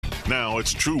Now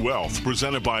it's True Wealth,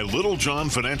 presented by Littlejohn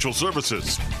Financial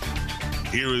Services.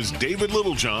 Here is David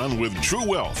Littlejohn with True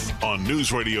Wealth on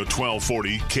News Radio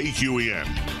 1240 KQEN.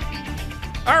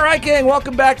 All right, gang,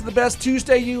 welcome back to the best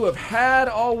Tuesday you have had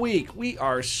all week. We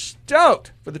are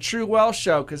stoked for the True Wealth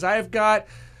Show because I've got,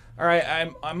 all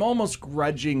right, I'm almost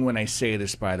grudging when I say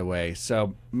this, by the way.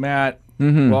 So, Matt,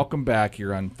 welcome back.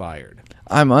 You're unfired.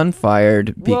 I'm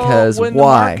unfired because when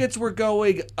why? the markets were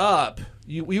going up,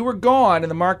 you were gone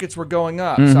and the markets were going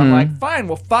up. So I'm like, fine,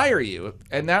 we'll fire you.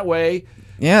 And that way,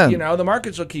 the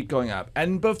markets will keep going up.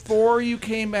 And before you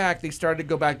came back, they started to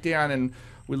go back down. And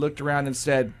we looked around and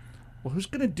said, well, who's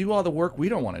going to do all the work we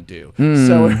don't want to do?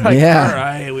 So we're like, all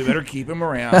right, we better keep him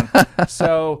around.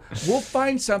 So we'll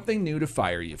find something new to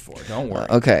fire you for. Don't worry.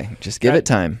 Okay, just give it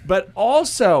time. But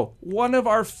also, one of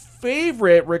our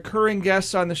favorite recurring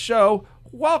guests on the show,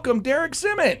 welcome, Derek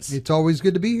Simmons. It's always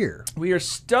good to be here. We are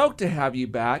stoked to have you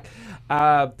back.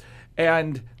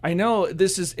 And I know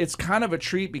it's kind of a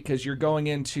treat because you're going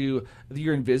into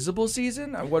your invisible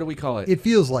season. What do we call it? It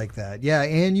feels like that. Yeah,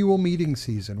 annual meeting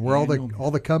season where all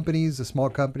the companies, the small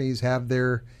companies have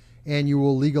their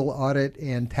annual legal audit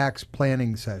and tax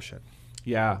planning session.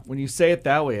 Yeah, when you say it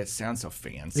that way, it sounds so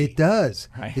fancy. It does.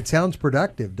 Right. It sounds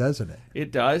productive, doesn't it?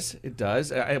 It does. It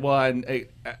does.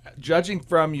 Judging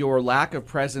from your lack of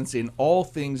presence in all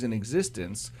things in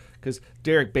existence, because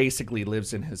Derek basically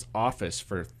lives in his office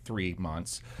for 3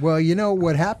 months. Well,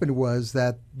 what happened was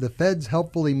that the feds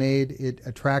helpfully made it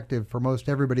attractive for most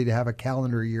everybody to have a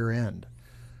calendar year end,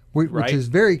 which is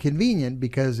very convenient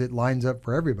because it lines up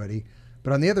for everybody.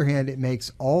 But on the other hand, it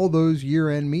makes all those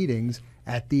year-end meetings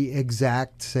at the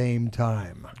exact same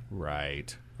time.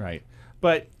 Right.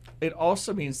 But it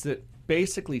also means that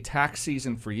basically tax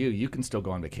season for you can still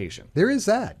go on vacation. There is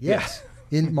that, yes.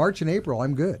 Yeah. In March and April,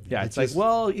 I'm good. Yeah, it's like,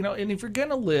 and if you're going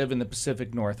to live in the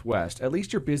Pacific Northwest, at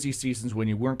least your busy seasons when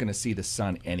you weren't going to see the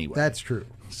sun anyway. That's true.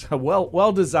 So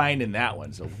well designed in that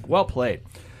one. So well played.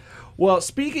 Well,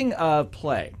 speaking of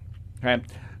play, okay,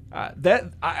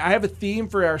 I have a theme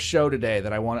for our show today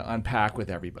that I want to unpack with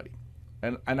everybody.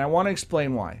 And I want to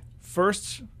explain why.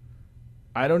 First,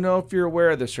 I don't know if you're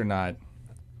aware of this or not,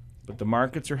 but the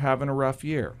markets are having a rough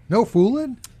year. No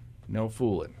fooling? No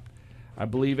fooling. I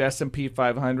believe S&P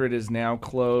 500 is now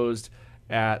closed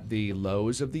at the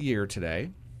lows of the year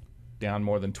today, down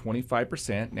more than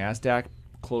 25%. NASDAQ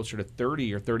closer to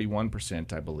 30 or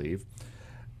 31%, I believe.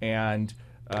 And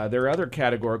there are other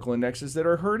categorical indexes that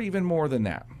are hurt even more than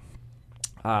that.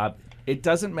 It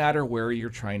doesn't matter where you're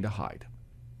trying to hide.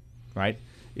 Right?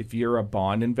 If you're a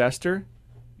bond investor,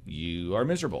 you are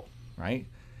miserable, right?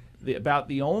 About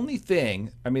the only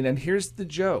thing, and here's the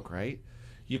joke, right?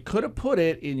 You could have put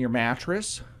it in your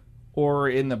mattress or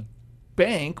in the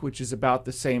bank, which is about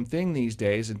the same thing these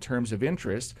days in terms of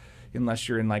interest, unless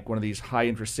you're in like one of these high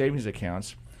interest savings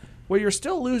accounts, where you're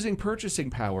still losing purchasing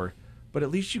power, but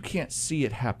at least you can't see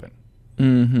it happen.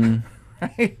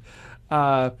 Right?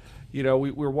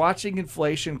 We're watching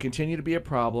inflation continue to be a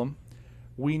problem.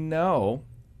 We know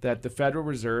that the Federal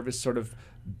Reserve is sort of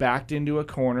backed into a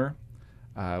corner.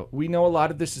 We know a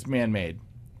lot of this is man-made,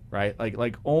 right?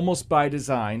 Like almost by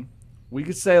design. We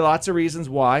could say lots of reasons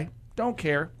why. Don't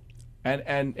care,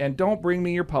 and don't bring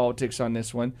me your politics on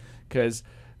this one, because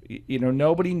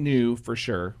nobody knew for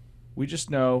sure. We just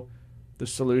know the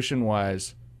solution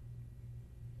was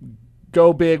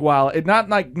go big while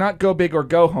not go big or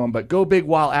go home, but go big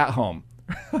while at home.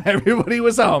 Everybody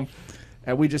was home.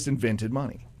 And we just invented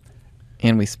money.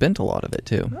 And we spent a lot of it,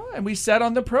 too. And we said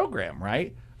on the program,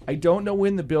 right? I don't know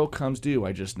when the bill comes due.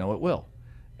 I just know it will.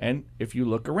 And if you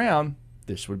look around,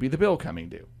 this would be the bill coming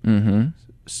due.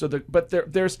 So,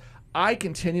 I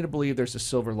continue to believe there's a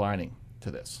silver lining to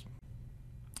this.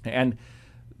 And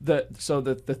the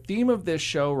theme of this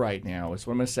show right now is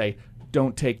what I'm going to say,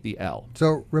 don't take the L.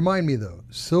 So remind me, though,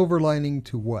 silver lining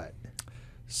to what?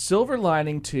 Silver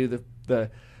lining to the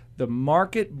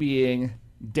market being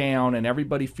down and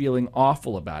everybody feeling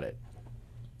awful about it.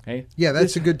 Okay? Yeah,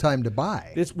 that's a good time to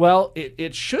buy.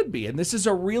 It should be. And this is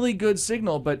a really good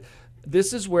signal, but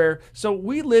this is where, so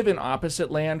we live in opposite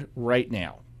land right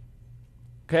now.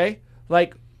 Okay?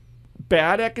 Like,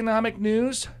 bad economic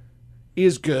news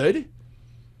is good.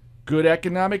 Good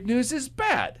economic news is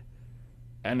bad.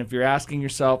 And if you're asking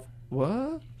yourself,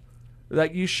 what?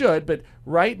 Like, you should, but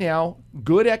right now,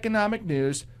 good economic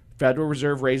news, Federal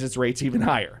Reserve raises rates even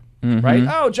higher, right?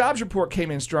 Oh, jobs report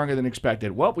came in stronger than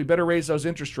expected. Well, we better raise those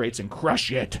interest rates and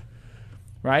crush it,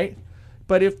 right?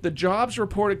 But if the jobs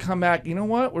report had come back, you know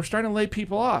what? We're starting to lay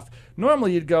people off.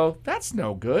 Normally you'd go, that's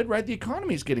no good, right? The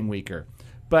economy's getting weaker.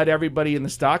 But everybody in the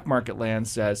stock market land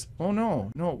says, oh,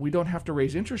 no, we don't have to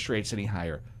raise interest rates any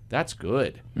higher. That's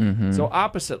good. So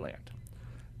opposite land.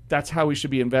 That's how we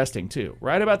should be investing too.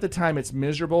 Right about the time it's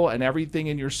miserable and everything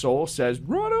in your soul says,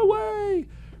 run away,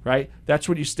 right? That's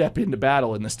when you step into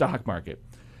battle in the stock market.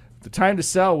 The time to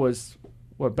sell was,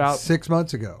 what, about 6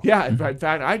 months ago? Yeah, in fact,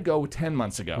 I'd go 10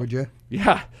 months ago. Would you?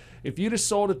 Yeah. If you'd have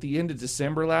sold at the end of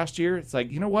December last year, it's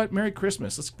like, you know what? Merry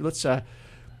Christmas. Let's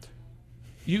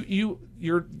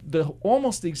you're the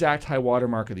almost the exact high water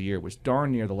mark of the year was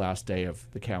darn near the last day of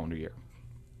the calendar year.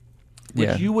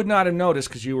 Which you would not have noticed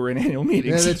because you were in annual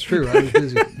meetings. Yeah, that's true. I was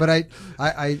busy. But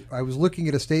I was looking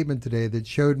at a statement today that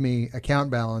showed me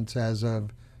account balance as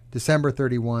of December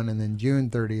 31 and then June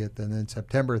 30th and then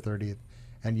September 30th.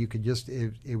 And you could just,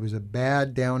 it was a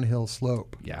bad downhill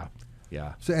slope. Yeah.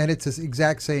 So, and it's the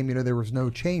exact same, there was no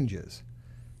changes.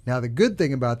 Now, the good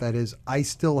thing about that is I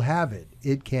still have it.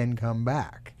 It can come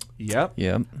back. Yep.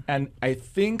 And I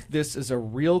think this is a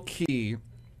real key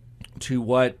to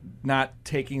what not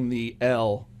taking the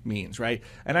L means, right?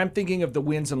 And I'm thinking of the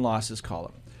wins and losses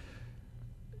column.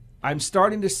 I'm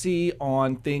starting to see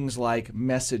on things like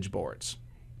message boards.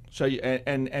 So,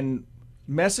 and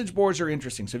message boards are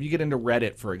interesting. So if you get into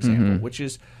Reddit, for example, which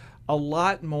is a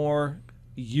lot more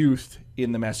youth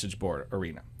in the message board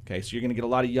arena. Okay, so you're going to get a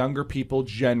lot of younger people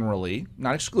generally,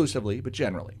 not exclusively, but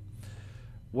generally.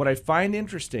 What I find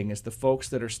interesting is the folks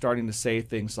that are starting to say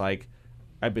things like,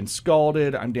 I've been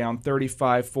scalded, I'm down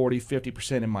 35, 40,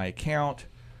 50% in my account.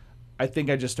 I think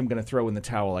I just am going to throw in the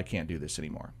towel. I can't do this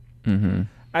anymore. And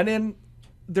then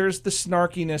there's the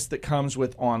snarkiness that comes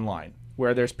with online,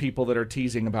 where there's people that are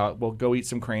teasing about, well, go eat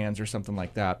some crayons or something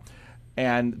like that.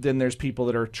 And then there's people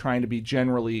that are trying to be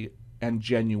generally and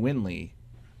genuinely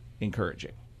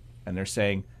encouraging. And they're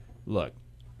saying, look,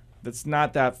 that's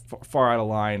not that far out of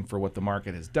line for what the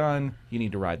market has done. You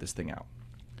need to ride this thing out.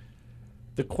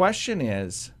 The question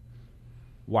is,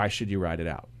 why should you ride it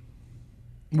out?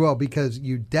 Well, because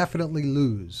you definitely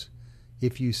lose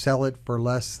if you sell it for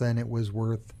less than it was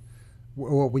worth,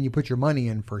 well, when you put your money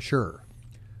in, for sure.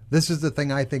 This is the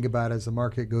thing I think about as the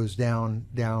market goes down,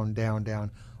 down, down,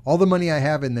 down. All the money I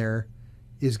have in there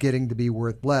is getting to be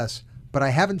worth less, but I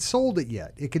haven't sold it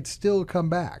yet. It could still come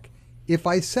back. If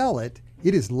I sell it,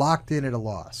 it is locked in at a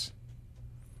loss.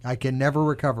 I can never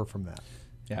recover from that.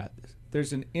 Yeah,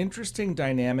 there's an interesting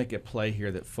dynamic at play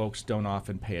here that folks don't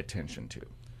often pay attention to,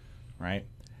 right?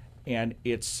 And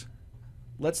it's,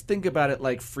 let's think about it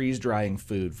like freeze-drying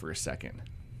food for a second,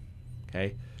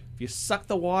 okay? If you suck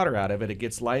the water out of it, it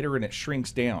gets lighter and it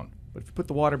shrinks down. But if you put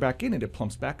the water back in it, it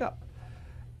plumps back up.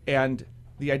 And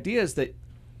the idea is that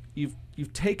you've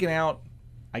taken out,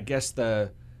 I guess,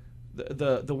 the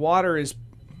water is,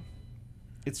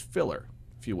 it's filler,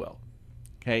 if you will.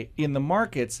 Okay, in the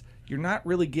markets, you're not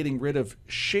really getting rid of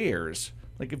shares.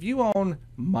 Like if you own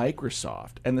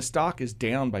Microsoft and the stock is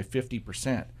down by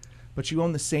 50%, but you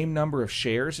own the same number of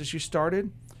shares as you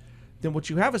started, then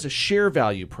what you have is a share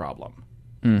value problem,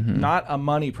 not a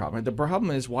money problem. The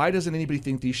problem is, why doesn't anybody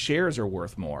think these shares are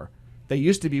worth more? They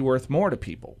used to be worth more to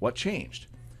people. What changed?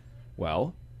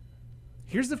 Well,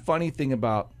 here's the funny thing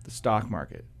about the stock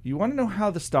market. You want to know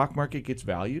how the stock market gets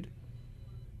valued?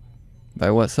 By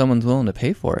what someone's willing to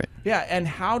pay for it. Yeah, and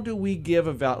how do we give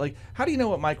a value? Like, how do you know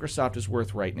what Microsoft is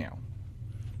worth right now?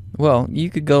 Well, you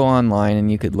could go online and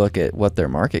you could look at what their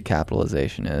market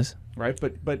capitalization is. Right,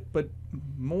 but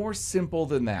more simple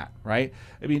than that, right?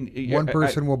 I mean, one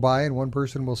person will buy and one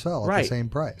person will sell at the same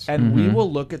price. And we will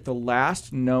look at the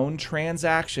last known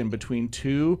transaction between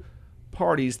two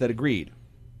parties that agreed,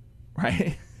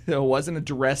 right? It wasn't a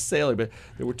direct sale, but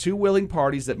there were two willing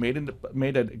parties that made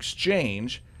an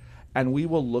exchange, and we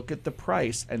will look at the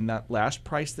price, and that last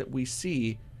price that we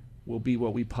see will be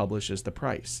what we publish as the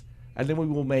price. And then we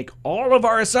will make all of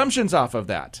our assumptions off of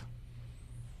that.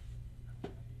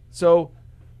 So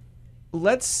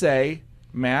let's say,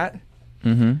 Matt,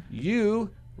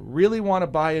 you really want to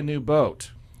buy a new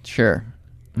boat. Sure.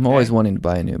 I'm always wanting to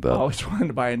buy a new boat. Always wanting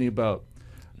to buy a new boat.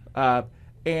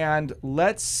 And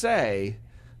let's say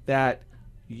that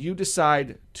you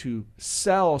decide to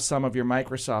sell some of your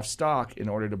Microsoft stock in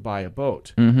order to buy a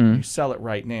boat. You sell it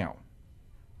right now.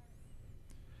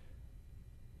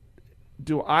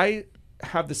 Do I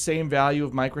have the same value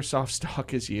of Microsoft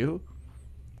stock as you?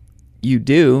 You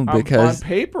do, because on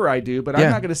paper I do, but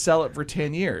I'm not going to sell it for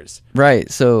 10 years.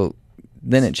 Right. So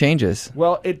then it changes.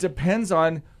 Well, it depends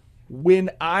on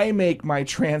when I make my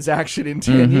transaction in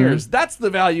 10 years. That's the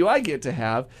value I get to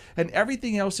have. And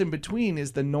everything else in between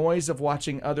is the noise of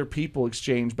watching other people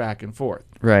exchange back and forth.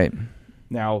 Right.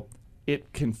 Now,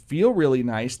 it can feel really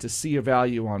nice to see a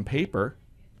value on paper,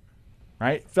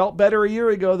 right? Felt better a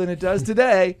year ago than it does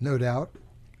today. No doubt.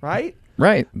 Right?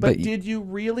 Right. But did you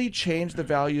really change the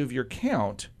value of your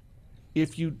account?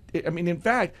 In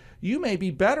fact, you may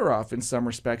be better off in some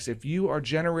respects if you are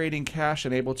generating cash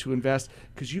and able to invest,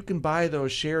 because you can buy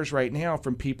those shares right now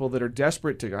from people that are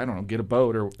desperate to, I don't know, get a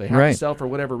boat, or they have to sell for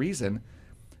whatever reason.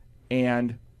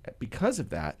 And because of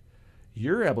that,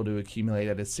 you're able to accumulate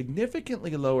at a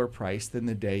significantly lower price than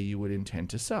the day you would intend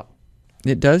to sell.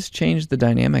 It does change the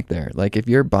dynamic there. Like if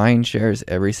you're buying shares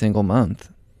every single month,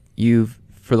 you've,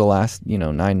 for the last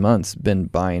 9 months, been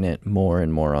buying it more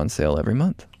and more on sale every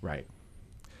month. Right.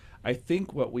 I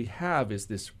think what we have is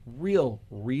this real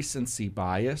recency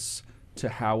bias to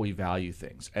how we value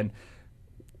things. And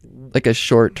like a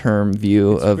short-term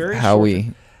view of how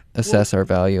we assess our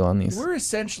value on these. We're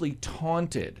essentially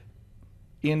taunted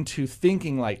into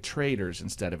thinking like traders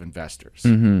instead of investors.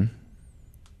 Mm-hmm.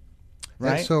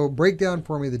 Right? Yeah, so break down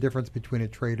for me the difference between a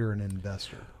trader and an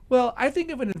investor. Well, I think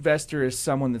of an investor as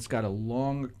someone that's got a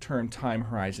long-term time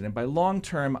horizon. And by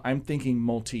long-term, I'm thinking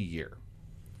multi-year.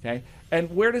 Okay?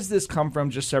 And where does this come from,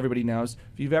 just so everybody knows?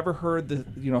 If you've ever heard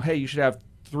hey, you should have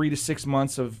 3 to 6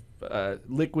 months of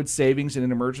liquid savings in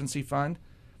an emergency fund.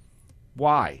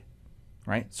 Why?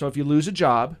 Right? So if you lose a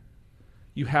job,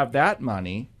 you have that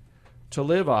money to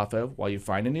live off of while you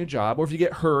find a new job, or if you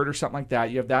get hurt or something like that,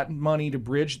 you have that money to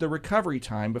bridge the recovery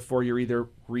time before you're either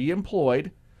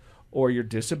re-employed or your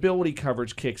disability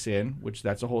coverage kicks in, which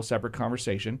that's a whole separate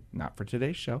conversation, not for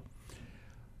today's show.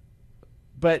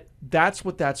 But that's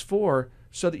what that's for,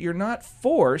 so that you're not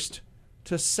forced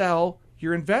to sell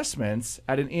your investments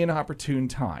at an inopportune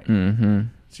time. Mm-hmm.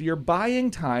 So you're buying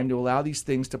time to allow these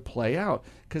things to play out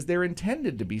because they're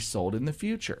intended to be sold in the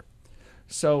future.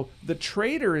 So the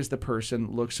trader is the person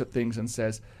that looks at things and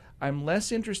says, I'm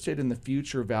less interested in the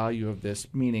future value of this,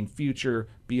 meaning future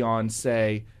beyond,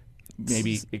 say,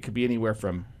 maybe it could be anywhere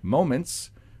from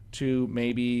moments to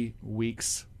maybe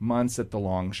weeks, months at the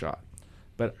long shot.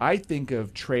 But I think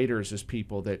of traders as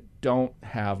people that don't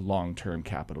have long-term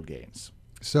capital gains.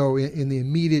 So in the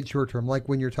immediate short term, like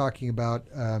when you're talking about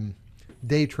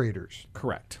day traders.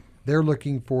 Correct. They're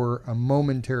looking for a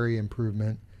momentary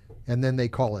improvement, and then they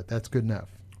call it. That's good enough.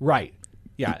 Right.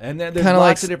 Yeah, and then there's Kinda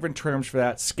lots of different terms for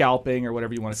that, scalping or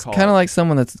whatever you want to call it. Kind of like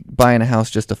someone that's buying a house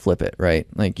just to flip it, right?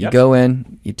 Like you Yep. go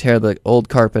in, you tear the old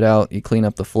carpet out, you clean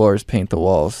up the floors, paint the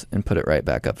walls, and put it right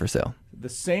back up for sale. The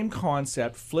same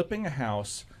concept, flipping a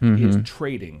house, Mm-hmm. is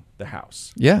trading the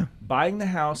house. Yeah. Buying the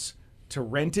house to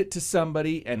rent it to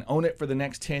somebody and own it for the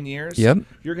next 10 years. Yep.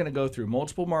 You're going to go through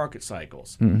multiple market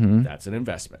cycles. Mm-hmm. That's an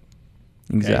investment.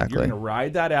 Okay? Exactly. You're going to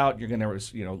ride that out. You're going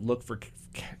to look for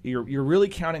you're really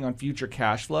counting on future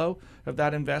cash flow of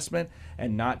that investment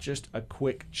and not just a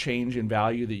quick change in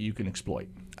value that you can exploit.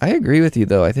 I agree with you,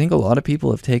 though. I think a lot of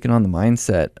people have taken on the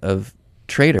mindset of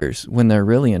traders when they're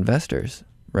really investors,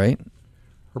 right?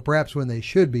 Or perhaps when they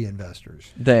should be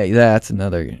investors. That's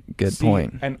another good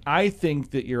point. And I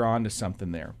think that you're onto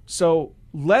something there. So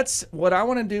what I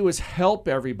want to do is help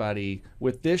everybody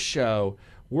with this show.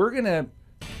 We're going to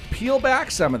peel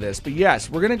back some of this, but yes,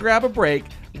 we're going to grab a break.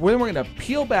 Then we're going to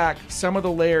peel back some of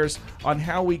the layers on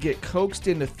how we get coaxed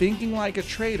into thinking like a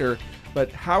trader, but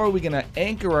how are we going to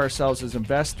anchor ourselves as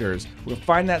investors? We'll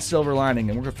find that silver lining,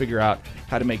 and we're going to figure out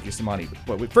how to make you some money.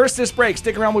 But first, this break.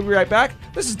 Stick around. We'll be right back.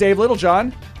 This is Dave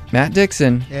Littlejohn. Matt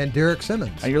Dixon. And Derek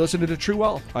Simmons. And you're listening to True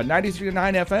Wealth on 93.9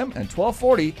 FM and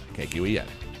 1240 KQEN.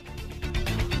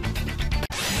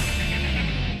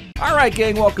 All right,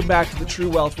 gang, welcome back to the True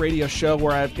Wealth Radio Show,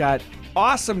 where I've got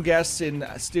awesome guests in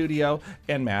studio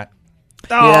and Matt.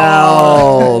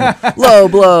 Oh, low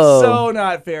blow. So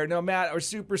not fair. No, Matt, we're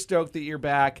super stoked that you're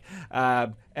back.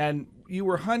 And you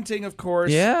were hunting, of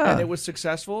course. Yeah. And it was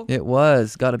successful. It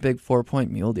was. Got a big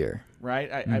 4-point mule deer.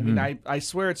 Right? I mean, I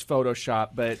swear it's Photoshop,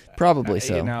 but... Probably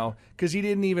so. Because he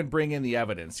didn't even bring in the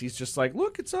evidence. He's just like,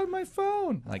 look, it's on my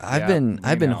phone. Like, I've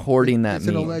been hoarding that It's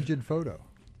meat. an alleged photo.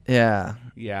 Yeah.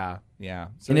 Yeah.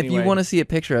 So and if you anyway, want to see a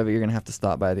picture of it, you're going to have to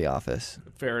stop by the office.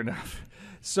 Fair enough.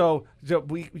 So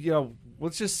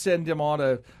let's just send them all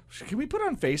to... Can we put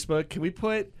on Facebook? Can we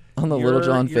put... On the Little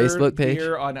John Facebook page?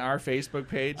 Here on our Facebook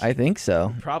page? I think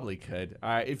so. Probably could.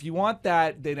 If you want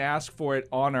that, then ask for it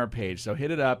on our page. So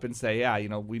hit it up and say,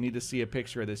 yeah, we need to see a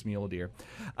picture of this mule deer.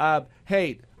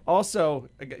 Hey, also,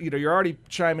 you're already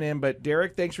chiming in, but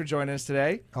Derek, thanks for joining us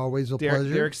today. Always a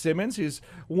pleasure. Derek Simmons, who's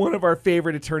one of our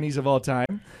favorite attorneys of all time.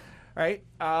 All right.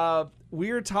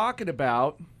 We are talking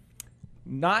about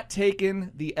not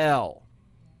taking the L.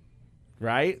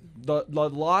 Right? The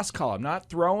loss column, not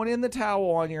throwing in the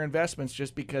towel on your investments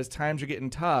just because times are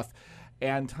getting tough.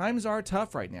 And times are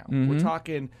tough right now. Mm-hmm. We're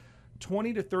talking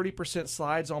 20 to 30%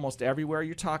 slides almost everywhere.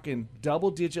 You're talking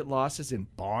double-digit losses in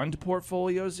bond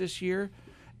portfolios this year,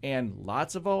 and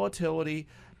lots of volatility.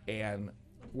 And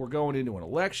we're going into an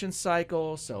election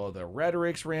cycle, so the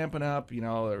rhetoric's ramping up. You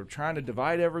know, they're trying to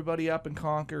divide everybody up and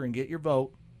conquer and get your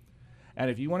vote. And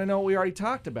if you want to know what we already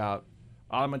talked about,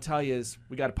 all I'm going to tell you is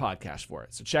we got a podcast for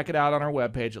it. So check it out on our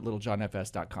webpage at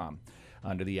littlejohnfs.com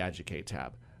under the Educate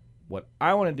tab. What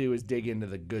I want to do is dig into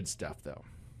the good stuff, though.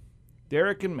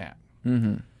 Derek and Matt.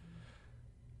 Mm-hmm.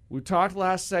 We talked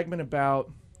last segment about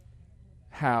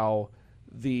how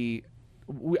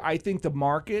I think the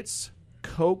markets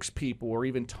coax people or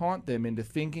even taunt them into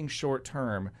thinking short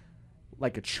term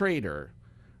like a trader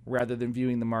rather than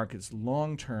viewing the markets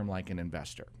long term like an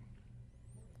investor.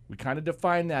 We kind of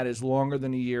define that as longer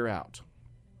than a year out.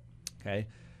 Okay?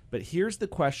 But here's the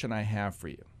question I have for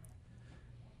you.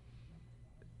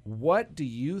 What do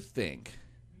you think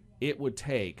it would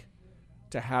take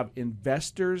to have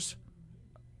investors'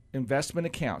 investment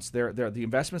accounts, the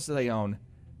investments that they own,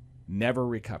 never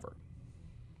recover?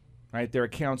 Right? Their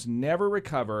accounts never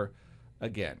recover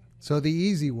again. So the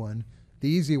easy one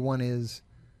is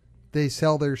they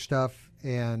sell their stuff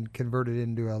and convert it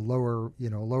into a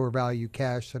lower value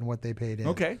cash than what they paid in.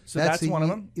 Okay, so that's one of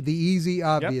them. The easy,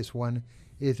 obvious one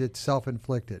is it's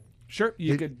self-inflicted. Sure,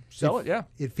 you could sell it, yeah.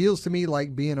 It feels to me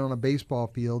like being on a baseball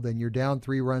field and you're down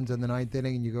 3 runs in the 9th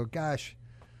inning and you go, gosh,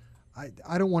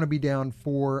 I don't want to be down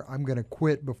 4. I'm going to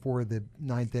quit before the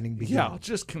 9th inning begins. Yeah, I'll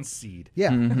just concede. Yeah,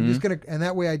 I'm just going to, and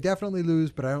that way I definitely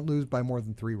lose, but I don't lose by more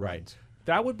than 3 runs. Right.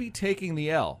 That would be taking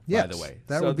the L, yes, by the way.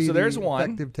 That would be so there's one.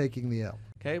 Effective taking the L.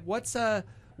 Okay, what's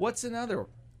another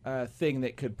thing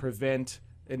that could prevent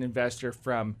an investor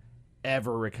from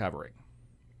ever recovering?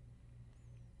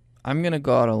 I'm going to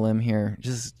go out on a limb here.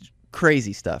 Just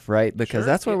crazy stuff, right? Because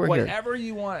that's what we're here. Whatever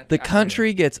you want. The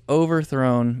country gets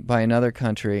overthrown by another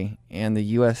country, and the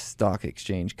U.S. stock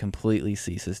exchange completely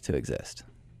ceases to exist.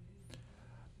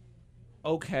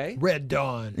 Okay. Red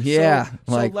Dawn. Yeah.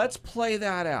 So let's play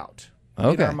that out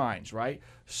in our minds, right?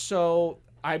 So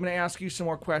I'm going to ask you some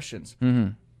more questions.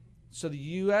 Mm-hmm. So the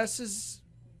U.S. is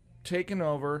taken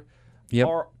over. Yep.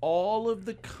 Are all of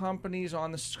the companies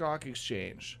on the stock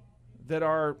exchange that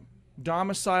are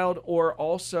domiciled or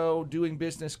also doing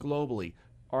business globally,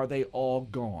 are they all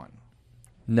gone?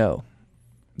 No,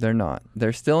 they're not.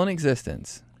 They're still in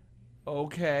existence.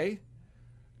 Okay.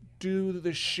 Do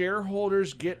the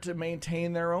shareholders get to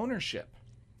maintain their ownership?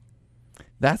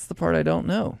 That's the part I don't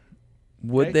know.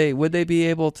 Would Okay. they be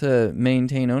able to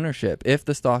maintain ownership if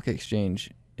the stock exchange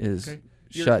is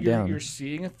shut down? You're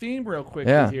seeing a theme real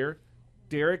quickly here.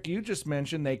 Derek, you just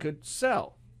mentioned they could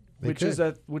sell,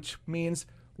 which means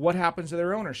what happens to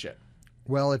their ownership?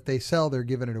 Well, if they sell, they're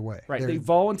giving it away. Right. They're They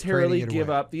voluntarily trading it give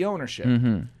away. up the ownership.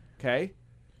 Mm-hmm. Okay.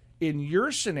 In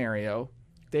your scenario,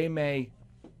 they may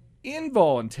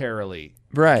involuntarily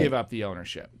give up the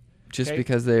ownership. Just okay?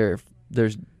 because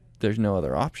there's no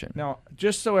other option. Now,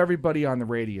 just so everybody on the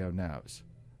radio knows,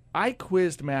 I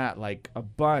quizzed Matt like a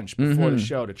bunch before the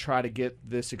show to try to get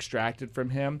this extracted from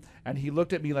him, and he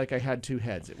looked at me like I had 2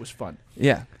 heads. It was fun.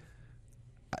 Yeah.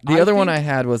 The other one I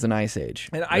had was an Ice Age.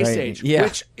 An Ice Age, yeah.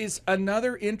 which is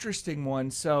another interesting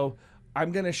one. So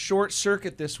I'm going to short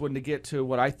circuit this one to get to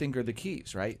what I think are the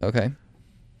keys, right? Okay.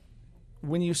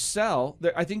 When you sell,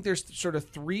 I think there's sort of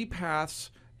 3 paths,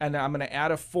 and I'm going to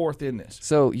add a 4th in this.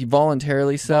 So you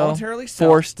voluntarily sell? Voluntarily sell.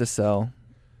 Forced to sell.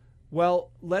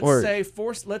 Well, let's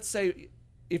say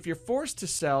if you're forced to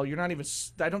sell, you're not even.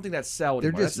 I don't think that's sell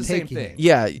anymore. They're just that's the same taking thing. it.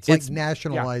 Yeah. It's like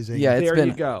nationalizing. Yeah, it's there been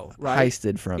you go. Right?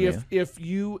 heisted from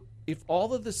you. If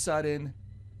all of a sudden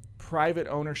private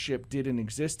ownership didn't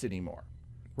exist anymore,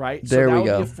 right? There so that we would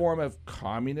go. be a form of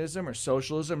communism or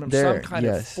socialism or There, some kind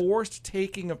yes. of forced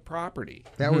taking of property.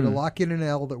 That would lock in an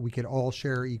L that we could all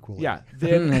share equally. Yeah.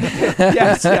 Then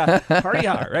yes, yeah. Party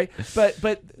hard, right?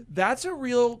 But that's a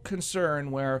real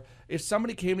concern where if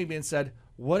somebody came to me and said,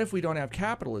 "What if we don't have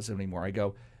capitalism anymore?" I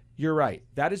go, "You're right.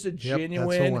 That is a that's the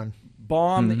genuine one.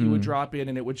 bomb that you would drop in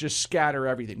and it would just scatter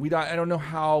everything. I don't know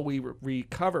how we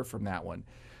recover from that one."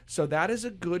 So that is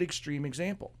a good extreme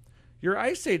example. Your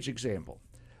Ice Age example.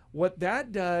 What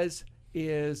that does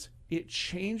is it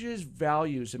changes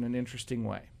values in an interesting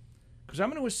way. Because I'm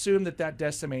going to assume that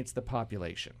decimates the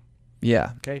population.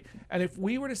 Yeah. Okay? And if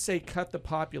we were to say cut the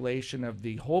population of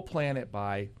the whole planet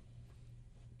by,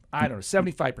 I don't know,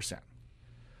 75%,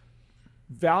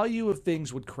 value of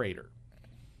things would crater.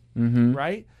 Mm-hmm.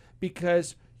 Right?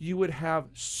 Because you would have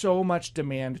so much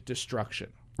demand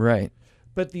destruction. Right.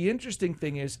 But the interesting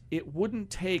thing is it wouldn't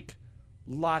take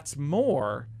lots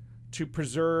more to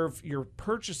preserve your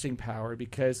purchasing power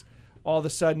because all of a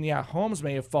sudden, homes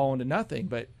may have fallen to nothing,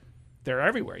 but they're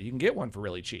everywhere. You can get one for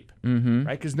really cheap, right?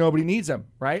 Because nobody needs them,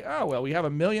 right? Oh, well, we have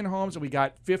 1 million homes and we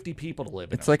got 50 people to live in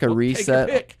them. It's like a Well, reset.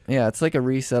 take your pick. Yeah, it's like a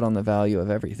reset on the value of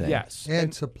everything. Yes.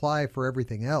 And supply for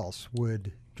everything else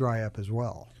would dry up as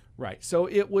well. Right. So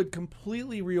it would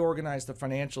completely reorganize the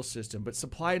financial system, but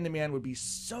supply and demand would be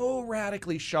so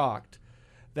radically shocked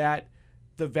that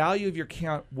the value of your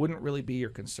account wouldn't really be your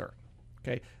concern.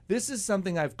 Okay. This is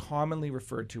something I've commonly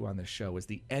referred to on this show as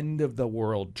the end of the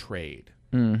world trade.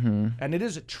 And it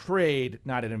is a trade,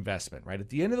 not an investment, right? At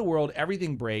the end of the world,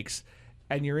 everything breaks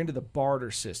and you're into the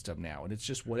barter system now. And it's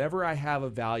just whatever I have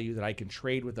of value that I can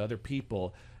trade with other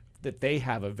people that they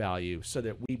have a value so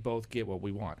that we both get what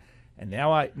we want. And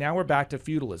now we're back to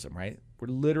feudalism, right? We're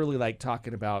literally like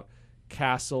talking about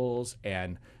castles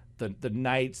and the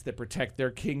knights that protect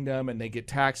their kingdom and they get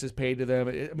taxes paid to them.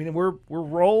 I mean, we're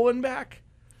rolling back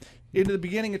into the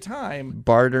beginning of time.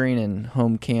 Bartering and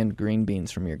home canned green beans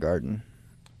from your garden.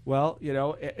 Well,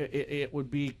 it would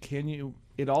be,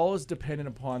 it all is dependent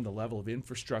upon the level of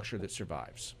infrastructure that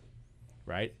survives,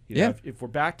 right? If we're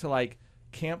back to like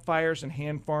campfires and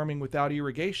hand farming without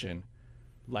irrigation,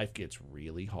 life gets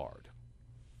really hard.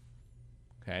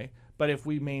 Okay? But if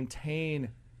we maintain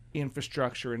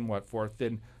infrastructure and what forth,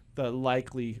 then the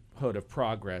likelihood of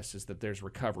progress is that there's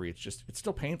recovery. It's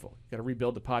still painful. You got to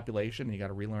rebuild the population and you got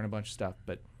to relearn a bunch of stuff,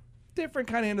 but different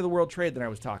kind of end of the world trade than I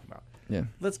was talking about. Yeah.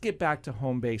 Let's get back to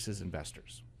home base as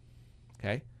investors.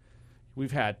 Okay?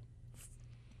 We've had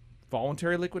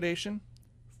voluntary liquidation,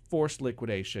 forced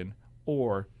liquidation,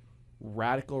 or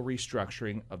radical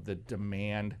restructuring of the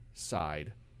demand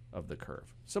side of the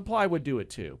curve. Supply would do it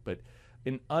too, but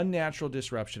an unnatural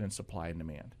disruption in supply and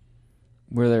demand.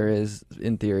 Where there is,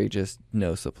 in theory, just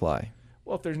no supply.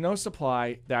 Well, if there's no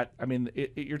supply,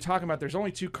 you're talking about there's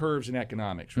only two curves in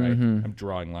economics, right? I'm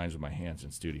drawing lines with my hands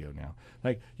in studio now.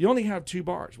 Like, you only have two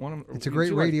bars. It's a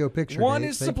great radio picture. One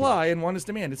Dave. is Thank supply you. and one is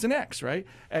demand. It's an X, right?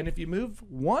 And if you move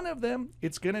one of them,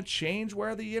 it's going to change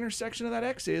where the intersection of that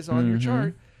X is on your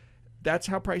chart. That's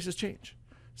how prices change.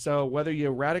 So whether you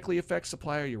radically affect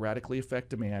supply or you radically affect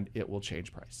demand, it will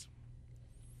change price.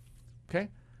 Okay?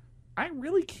 I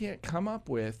really can't come up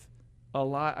with a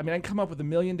lot. I mean, I can come up with a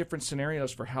million different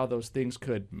scenarios for how those things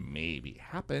could maybe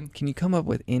happen. Can you come up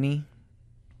with any?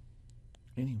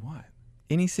 Any what?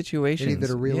 Any situations? Any that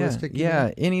are realistic?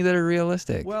 Yeah, any that are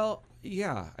realistic. Well,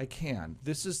 yeah, I can.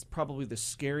 This is probably the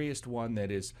scariest one that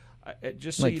is,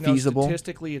 just so Like you know, feasible?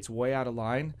 statistically it's way out of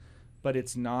line, but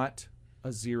it's not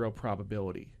a zero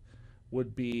probability,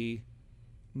 would be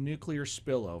nuclear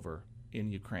spillover in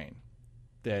Ukraine.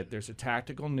 That there's a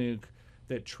tactical nuke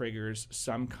that triggers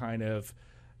some kind of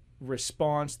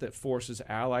response that forces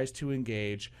allies to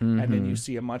engage, and then you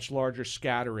see a much larger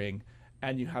scattering,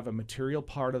 and you have a material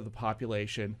part of the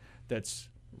population that's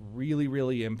really,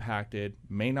 really impacted,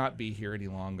 may not be here any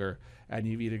longer, and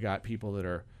you've either got people that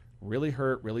are really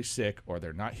hurt, really sick, or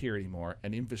they're not here anymore,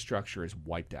 and infrastructure is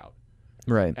wiped out.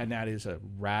 Right. And that is a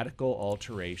radical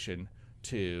alteration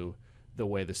to the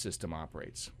way the system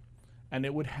operates. And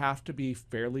it would have to be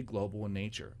fairly global in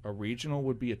nature. A regional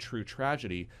would be a true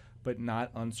tragedy, but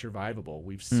not unsurvivable.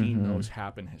 We've seen those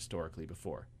happen historically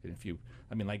before.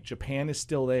 And like Japan is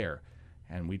still there,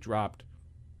 and we dropped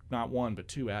not one but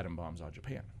 2 atom bombs on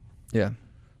Japan. Yeah.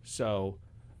 So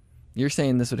You're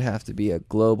saying this would have to be a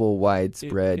global,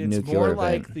 widespread it's nuclear more event.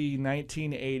 like the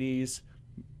 1980s,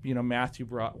 Matthew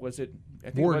War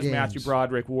games. Matthew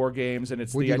Broderick, War Games, and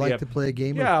it's Would the you idea like of, to play a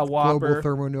game yeah, of Whopper, global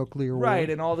thermonuclear war? right?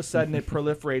 And all of a sudden it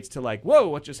proliferates to like, whoa,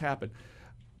 what just happened?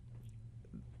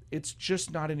 It's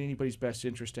just not in anybody's best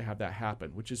interest to have that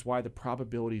happen, which is why the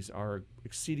probabilities are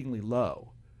exceedingly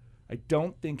low. I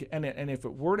don't think, and if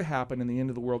it were to happen and the end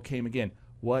of the world came again,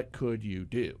 what could you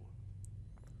do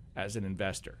as an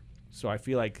investor? So I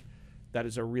feel like that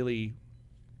is a really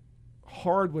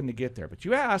hard one to get there. But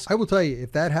you ask. I will tell you,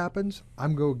 if that happens,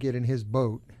 I'm going to get in his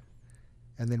boat,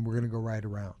 and then we're going to go ride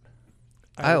around.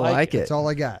 I like it. That's all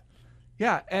I got.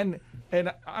 Yeah, and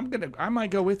I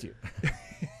might go with you.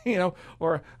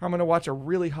 Or I'm gonna watch a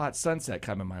really hot sunset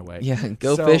coming my way. Yeah,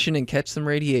 go fishing and catch some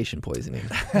radiation poisoning.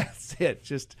 That's it.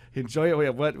 Just enjoy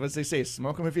it. What they say,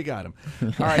 smoke them if you got them.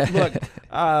 All right, look.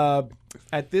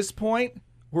 At this point,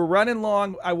 we're running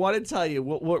long. I want to tell you,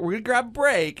 we're gonna grab a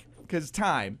break because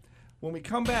time. When we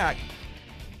come back,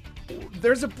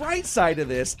 there's a bright side to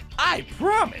this, I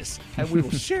promise, and we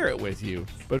will share it with you.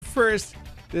 But first,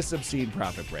 this obscene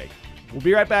profit break. We'll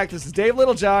be right back. This is Dave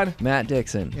Littlejohn. Matt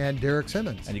Dixon. And Derek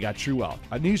Simmons. And you got True Wealth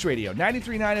on News Radio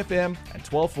 93.9 FM and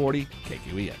 1240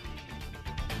 KQEN.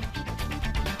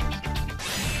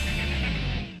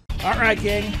 All right,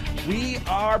 gang. We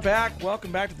are back.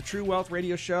 Welcome back to the True Wealth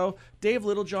Radio Show. Dave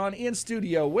Littlejohn in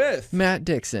studio with Matt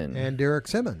Dixon and Derek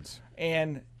Simmons.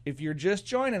 And if you're just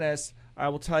joining us, I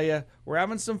will tell you, we're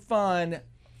having some fun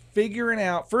figuring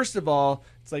out. First of all,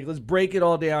 it's like let's break it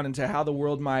all down into how the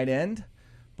world might end.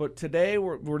 But today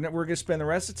we're going to spend the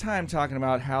rest of the time talking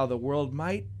about how the world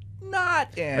might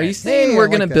not end. Are you saying we're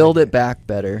going to build it back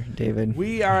better, David?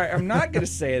 We are. I'm not going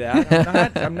to say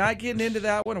that. I'm not getting into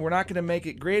that one. We're not going to make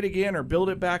it great again or build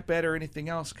it back better or anything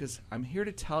else, because I'm here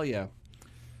to tell you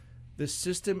the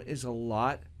system is a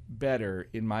lot better,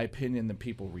 in my opinion, than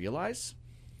people realize.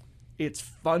 It's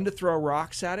fun to throw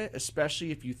rocks at it,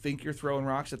 especially if you think you're throwing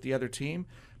rocks at the other team.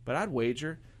 But I'd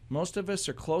wager most of us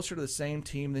are closer to the same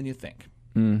team than you think.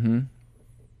 Mm-hmm.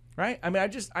 Right? I mean,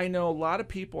 I know a lot of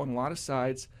people on a lot of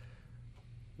sides.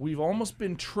 We've almost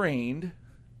been trained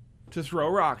to throw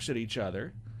rocks at each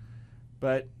other,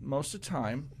 but most of the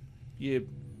time, you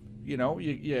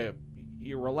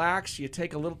relax, you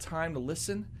take a little time to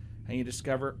listen, and you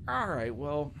discover, all right,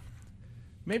 well,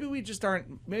 maybe we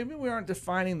aren't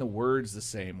defining the words the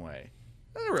same way.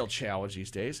 That's a real challenge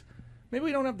these days. Maybe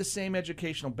we don't have the same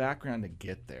educational background to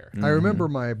get there. I remember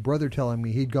my brother telling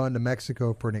me he'd gone to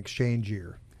Mexico for an exchange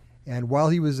year, and while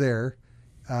he was there,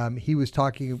 he was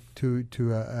talking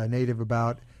to a native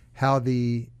about how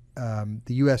the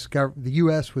U.S.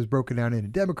 was broken down into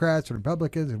Democrats and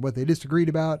Republicans and what they disagreed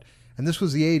about. And this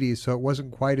was the 80s, so it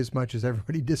wasn't quite as much as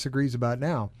everybody disagrees about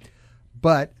now.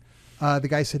 But the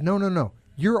guy said, no,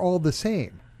 you're all the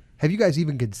same. Have you guys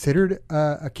even considered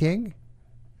a king?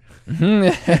 And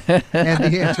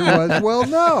the answer was, well,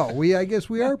 no. I guess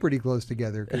we are pretty close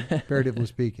together, comparatively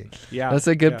speaking. Yeah, that's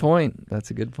a good point.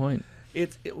 That's a good point.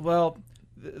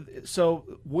 So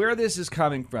where this is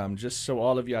coming from, just so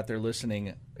all of you out there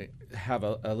listening have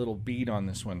a little beat on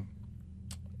this one.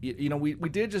 We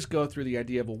did just go through the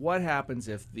idea of, well, what happens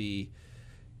if the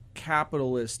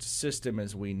capitalist system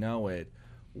as we know it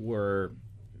were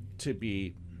to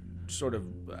be sort of,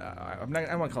 I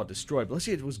don't want to call it destroyed, but let's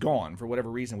say it was gone for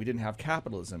whatever reason. We didn't have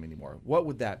capitalism anymore. What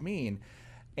would that mean?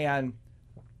 And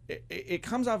it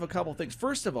comes off a couple things.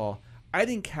 First of all, I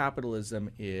think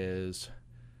capitalism is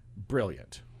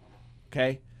brilliant.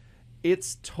 Okay?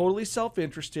 It's totally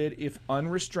self-interested. If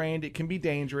unrestrained, it can be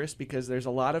dangerous because there's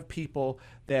a lot of people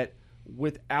that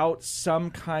without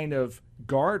some kind of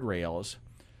guardrails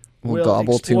will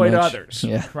exploit others.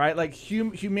 Yeah. Right? Like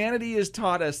humanity has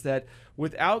taught us that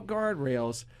without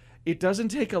guardrails, it doesn't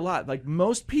take a lot. Like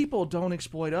most people don't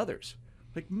exploit others.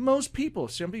 Like most people,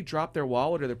 if somebody dropped their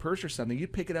wallet or their purse or something,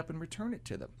 you'd pick it up and return it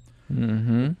to them.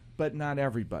 Mm-hmm. But not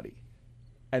everybody.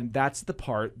 And that's the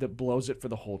part that blows it for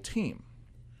the whole team.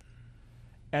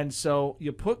 And so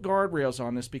you put guardrails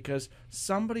on this because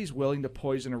somebody's willing to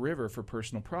poison a river for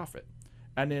personal profit.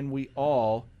 And then we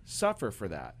all suffer for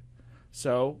that.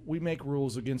 So we make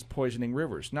rules against poisoning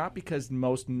rivers, not because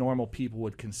most normal people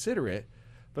would consider it,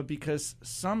 but because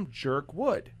some jerk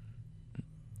would.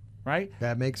 Right?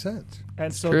 That makes sense.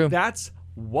 And so that's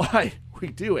why we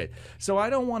do it. So I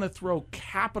don't want to throw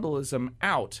capitalism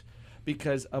out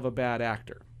because of a bad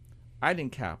actor. I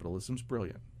think capitalism's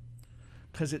brilliant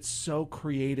because it's so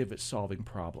creative at solving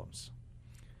problems.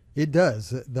 It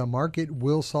does. The market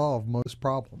will solve most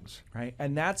problems. Right?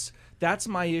 And that's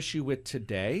my issue with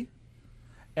today.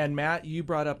 And Matt, you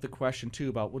brought up the question too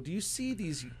about, well, do you see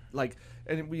these, like,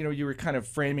 and you were kind of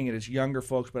framing it as younger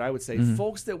folks, but I would say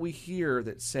folks that we hear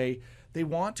that say they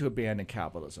want to abandon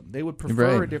capitalism. They would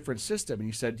prefer a different system. And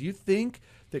you said, do you think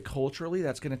that culturally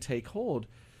that's going to take hold?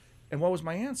 And what was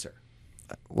my answer?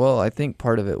 Well, I think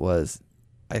part of it was,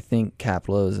 I think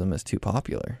capitalism is too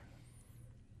popular.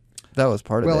 That was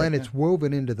part of it. Well, and it's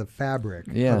woven into the fabric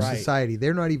of society.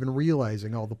 They're not even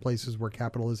realizing all the places where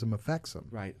capitalism affects them.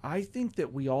 Right. I think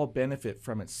that we all benefit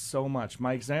from it so much.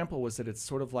 My example was that it's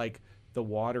sort of like the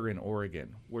water in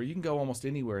Oregon, where you can go almost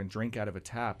anywhere and drink out of a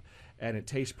tap, and it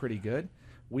tastes pretty good.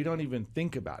 We don't even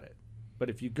think about it. But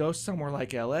if you go somewhere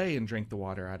like L.A. and drink the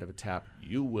water out of a tap,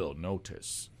 you will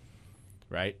notice.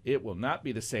 Right? It will not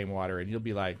be the same water, and you'll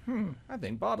be like, I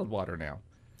think bottled water now.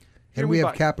 And we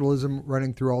have capitalism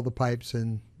running through all the pipes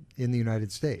in the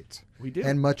United States. We do.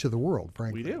 And much of the world,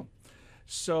 frankly. We do.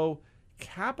 So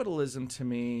capitalism to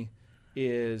me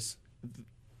is,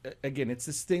 again, it's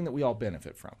this thing that we all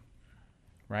benefit from,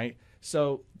 right?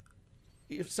 So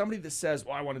if somebody that says,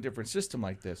 well, I want a different system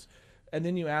like this, and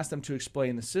then you ask them to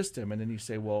explain the system, and then you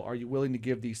say, well, are you willing to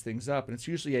give these things up? And it's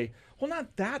usually well,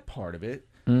 not that part of it.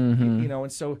 Mm-hmm.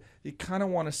 And so you kind of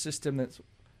want a system that's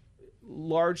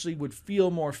largely would feel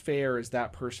more fair as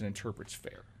that person interprets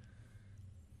fair.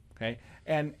 Okay,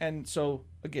 and so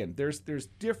again, there's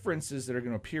differences that are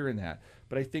going to appear in that,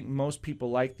 but I think most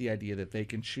people like the idea that they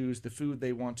can choose the food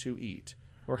they want to eat,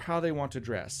 or how they want to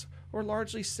dress, or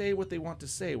largely say what they want to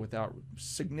say without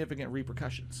significant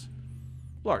repercussions.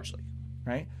 Largely,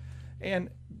 right? And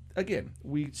again,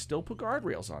 we still put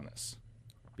guardrails on this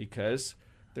because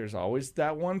there's always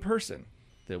that one person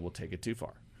that will take it too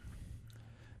far.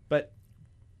 But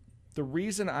the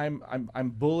reason I'm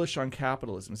bullish on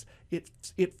capitalism is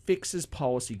it fixes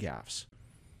policy gaffes,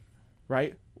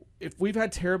 right? If we've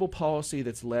had terrible policy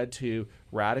that's led to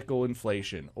radical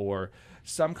inflation or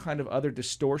some kind of other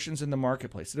distortions in the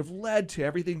marketplace that have led to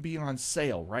everything being on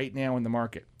sale right now in the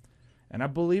market, and I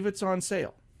believe it's on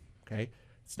sale, okay?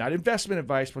 It's not investment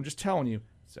advice, but I'm just telling you,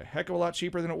 it's a heck of a lot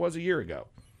cheaper than it was a year ago.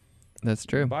 That's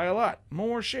true. Buy a lot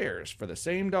more shares for the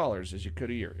same dollars as you could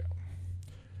a year ago.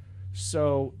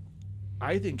 So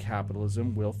I think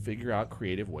capitalism will figure out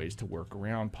creative ways to work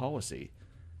around policy,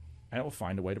 and it will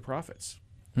find a way to profits.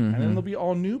 And then there'll be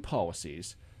all new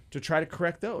policies to try to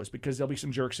correct those, because there'll be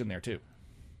some jerks in there too.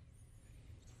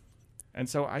 And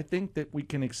so I think that we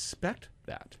can expect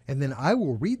that. And then I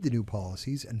will read the new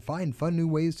policies and find fun new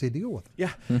ways to deal with them.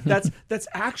 Yeah, that's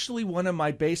actually one of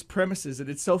my base premises, and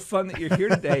it's so fun that you're here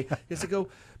today, is to go,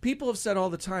 people have said all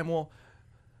the time, well,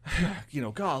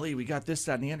 golly, we got this,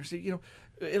 that, and the other. So,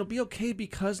 it'll be okay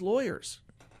because lawyers.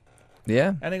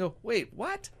 Yeah. And I go, wait,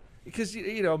 what? Because,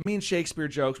 me and Shakespeare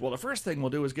jokes, well, the first thing we'll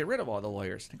do is get rid of all the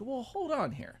lawyers. And I go, well, hold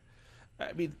on here.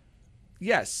 I mean,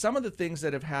 yes, some of the things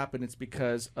that have happened, it's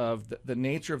because of the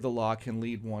nature of the law can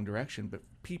lead one direction, but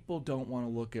people don't want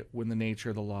to look at when the nature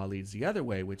of the law leads the other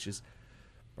way, which is,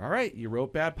 all right, you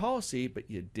wrote bad policy,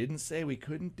 but you didn't say we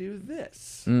couldn't do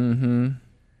this. Mm-hmm.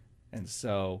 And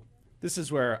so this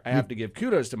is where I have to give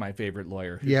kudos to my favorite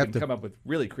lawyer who can come up with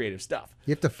really creative stuff.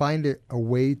 You have to find a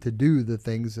way to do the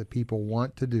things that people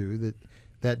want to do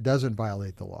that doesn't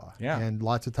violate the law. Yeah. And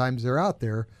lots of times they're out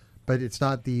there, but it's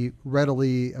not the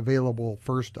readily available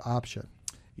first option.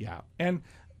 Yeah. And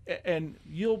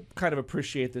you'll kind of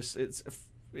appreciate this.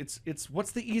 It's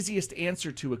what's the easiest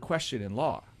answer to a question in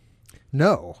law?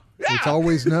 No. Yeah. It's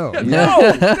always no.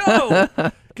 No.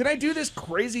 Can I do this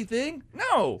crazy thing?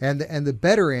 No. And the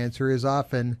better answer is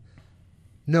often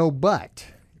no, but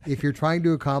if you're trying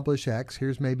to accomplish X,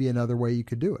 here's maybe another way you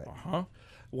could do it. Uh-huh.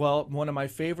 Well, one of my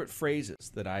favorite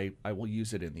phrases that I will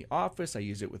use it in the office, I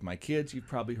use it with my kids, you've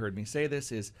probably heard me say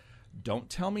this, is don't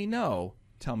tell me no,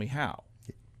 tell me how.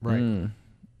 Right.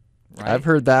 Right? I've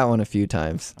heard that one a few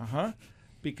times. Uh-huh.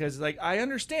 Because, I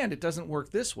understand it doesn't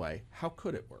work this way. How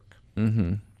could it work?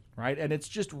 Mm-hmm. Right? And it's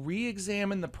just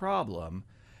re-examine the problem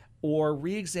or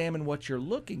re-examine what you're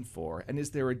looking for, and is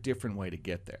there a different way to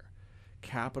get there?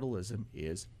 Capitalism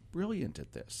is brilliant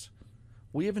at this.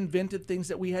 We have invented things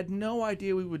that we had no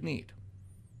idea we would need.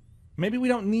 Maybe we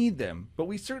don't need them, but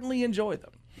we certainly enjoy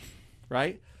them,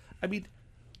 right? I mean,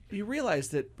 you realize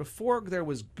that before there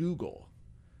was Google,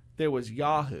 there was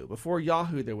Yahoo. Before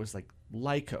Yahoo, there was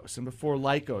Lycos, and before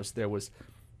Lycos, there was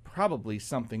probably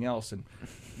something else, and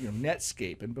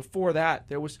Netscape, and before that,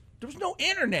 there was no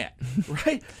internet,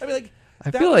 right? I mean,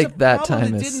 I feel like that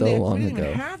time is so long ago. We ago.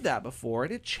 didn't have that before,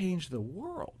 and it changed the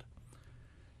world.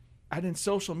 And then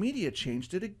social media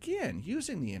changed it again,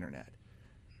 using the internet.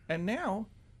 And now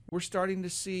we're starting to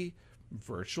see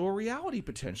virtual reality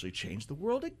potentially change the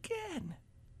world again.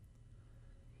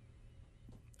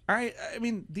 All right, I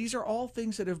mean, these are all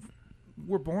things that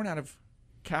were born out of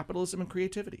capitalism and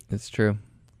creativity. It's true.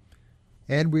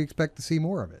 And we expect to see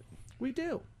more of it. We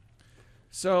do.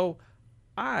 So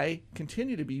I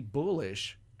continue to be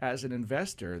bullish as an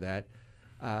investor that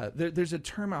there's a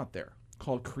term out there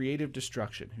called creative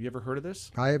destruction. Have you ever heard of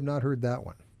this? I have not heard that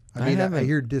one. I haven't. I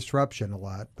hear disruption a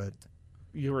lot, but...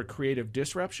 You heard creative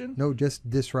disruption? No, just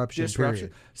disruption,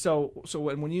 period. So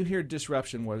when you hear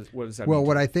disruption, what does that mean? Well,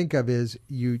 what I think of is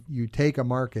you take a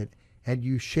market and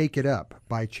you shake it up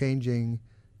by changing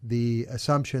the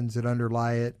assumptions that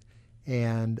underlie it,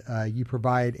 and you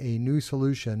provide a new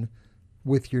solution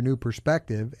with your new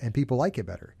perspective, and people like it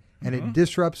better. And it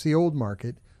disrupts the old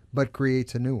market, but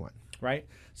creates a new one. Right?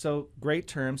 So great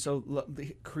term. So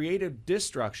the creative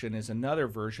destruction is another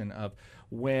version of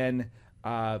when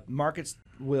markets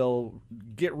will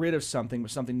get rid of something,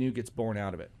 but something new gets born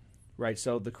out of it. Right?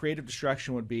 So the creative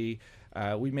destruction would be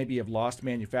we maybe have lost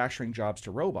manufacturing jobs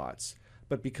to robots,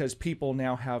 but because people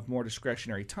now have more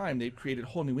discretionary time, they've created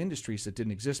whole new industries that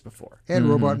didn't exist before. And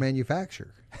robot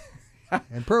manufacture.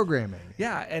 And programming.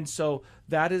 Yeah, and so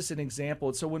that is an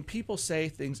example. So when people say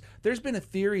things, there's been a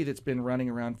theory that's been running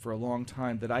around for a long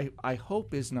time that I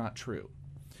hope is not true.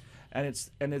 And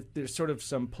there's sort of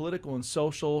some political and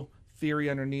social theory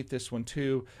underneath this one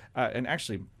too. And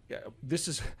actually, this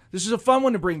is a fun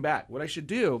one to bring back. What I should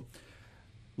do,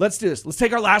 let's do this. Let's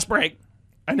take our last break.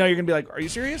 I know you're going to be like, are you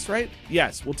serious, right?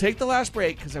 Yes, we'll take the last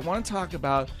break because I want to talk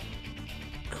about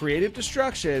creative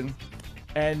destruction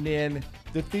and then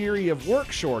the theory of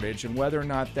work shortage and whether or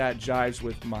not that jives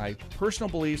with my personal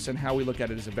beliefs and how we look at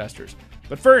it as investors.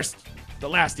 But first, the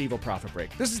last evil profit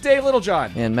break. This is Dave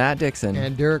Littlejohn. And Matt Dixon.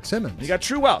 And Derek Simmons. You got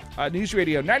True Wealth on News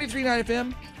Radio 93.9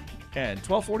 FM and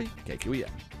 1240 KQEN.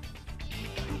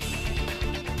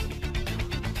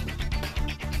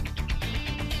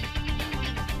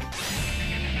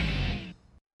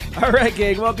 All right,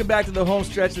 gang, welcome back to the home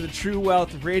stretch of the True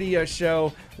Wealth Radio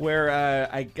Show, where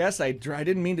I guess I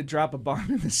didn't mean to drop a bomb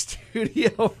in the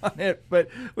studio on it, but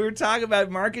we were talking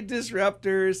about market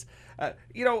disruptors.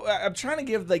 I'm trying to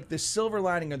give like the silver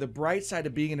lining or the bright side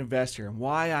of being an investor and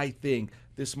why I think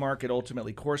this market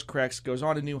ultimately course corrects, goes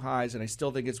on to new highs, and I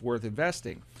still think it's worth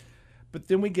investing. But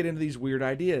then we get into these weird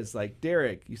ideas, like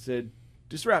Derek, you said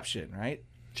disruption, right?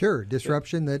 Sure,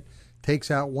 disruption that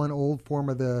takes out one old form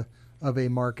of a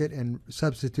market and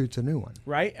substitutes a new one.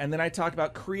 Right. And then I talked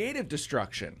about creative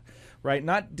destruction, right?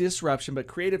 Not disruption, but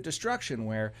creative destruction,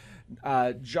 where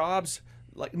jobs,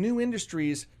 like new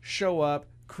industries show up,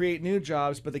 create new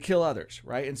jobs, but they kill others,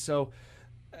 right?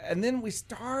 And then we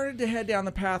started to head down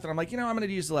the path, and I'm like, I'm going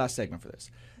to use the last segment for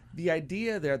this. The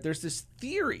idea that there's this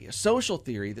theory, a social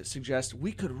theory, that suggests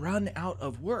we could run out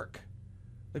of work.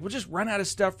 Like, we'll just run out of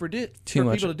stuff for people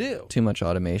to do. Too much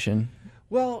automation.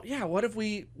 Well, yeah. What if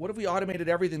we automated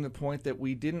everything to the point that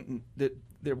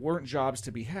there weren't jobs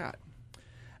to be had?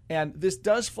 And this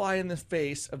does fly in the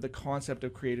face of the concept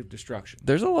of creative destruction.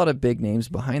 There's a lot of big names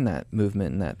behind that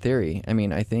movement and that theory. I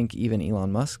mean, I think even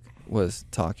Elon Musk was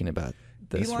talking about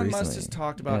this Elon recently. Musk has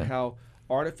talked about how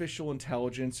artificial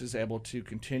intelligence is able to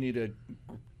continue to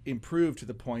improve to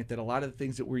the point that a lot of the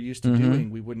things that we're used to doing,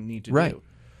 we wouldn't need to do.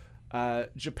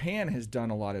 Japan has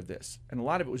done a lot of this, and a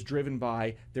lot of it was driven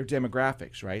by their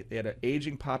demographics, right? They had an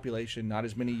aging population, not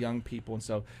as many young people, and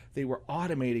so they were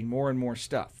automating more and more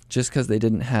stuff. Just because they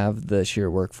didn't have the sheer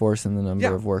workforce and the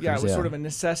number of workers. Yeah, it was sort of a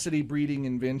necessity breeding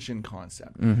invention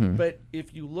concept. But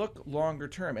if you look longer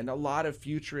term, and a lot of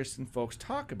futurists and folks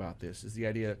talk about this, is the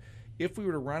idea, if we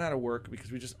were to run out of work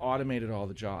because we just automated all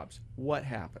the jobs, what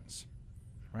happens?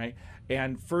 Right?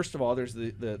 And first of all, there's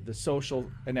the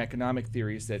social and economic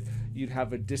theories that you'd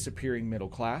have a disappearing middle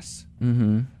class,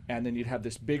 and then you'd have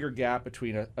this bigger gap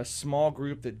between a small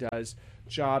group that does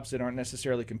jobs that aren't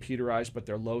necessarily computerized, but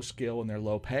they're low skill and they're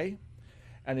low pay,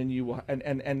 and then you will,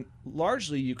 and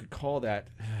largely you could call that,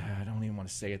 I don't even want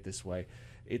to say it this way,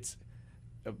 it's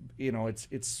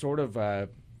sort of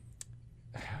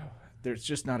there's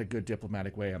just not a good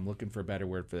diplomatic way. I'm looking for a better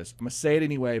word for this. I'm going to say it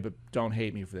anyway, but don't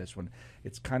hate me for this one.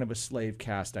 It's kind of a slave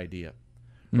caste idea,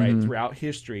 right? Throughout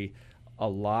history, a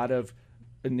lot of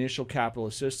initial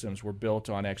capitalist systems were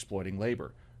built on exploiting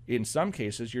labor. In some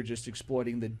cases, you're just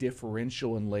exploiting the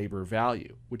differential in labor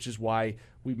value, which is why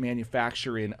we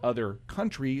manufacture in other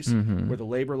countries where the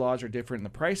labor laws are different and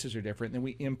the prices are different, and then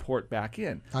we import back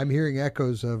in. I'm hearing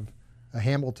echoes of a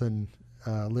Hamilton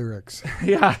lyrics.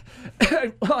 Yeah.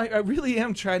 Well, I really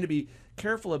am trying to be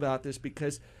careful about this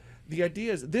because the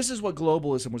idea is this is what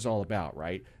globalism was all about,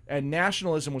 right? And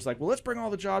nationalism was like, well, let's bring all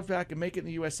the jobs back and make it in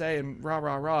the USA and rah,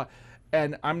 rah, rah.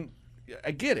 And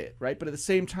I get it, right? But at the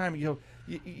same time,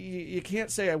 you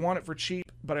can't say I want it for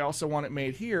cheap, but I also want it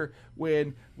made here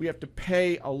when we have to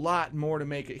pay a lot more to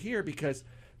make it here because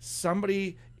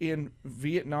somebody in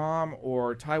Vietnam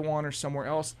or Taiwan or somewhere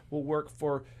else will work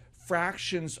for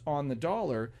fractions on the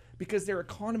dollar because their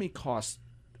economy costs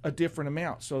a different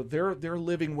amount. So their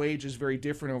living wage is very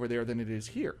different over there than it is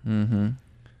here.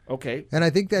 Okay. And I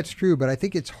think that's true, but I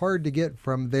think it's hard to get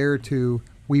from there to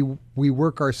we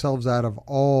work ourselves out of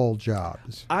all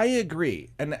jobs. I agree.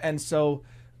 And so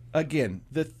again,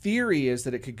 the theory is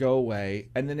that it could go away,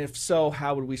 and then if so,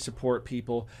 how would we support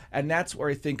people? And that's where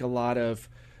I think a lot of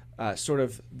sort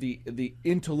of the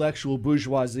intellectual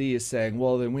bourgeoisie is saying,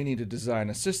 well, then we need to design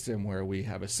a system where we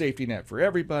have a safety net for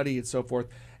everybody and so forth.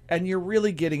 And you're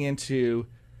really getting into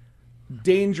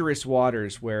dangerous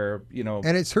waters where,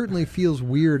 And it certainly feels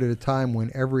weird at a time when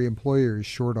every employer is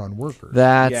short on workers.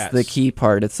 That's the key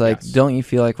part. It's like, don't you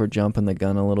feel like we're jumping the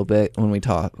gun a little bit when we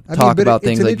talk about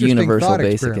things like universal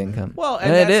basic income? Well,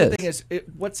 and that's the thing is,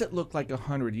 what's it look like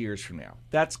 100 years from now?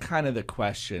 That's kind of the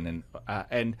question.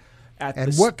 And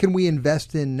what can we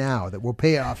invest in now that will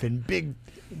pay off in big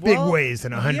ways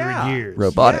in 100 years?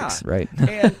 Robotics, right?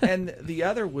 and the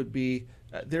other would be,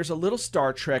 there's a little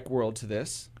Star Trek world to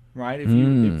this, right?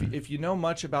 If you know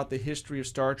much about the history of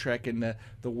Star Trek and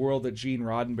the world that Gene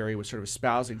Roddenberry was sort of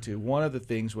espousing to, one of the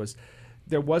things was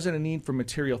there wasn't a need for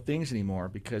material things anymore,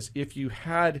 because if you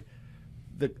had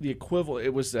the equivalent,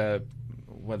 it was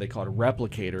what they called a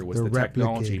replicator was the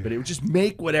technology, but it would just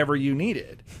make whatever you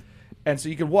needed. And so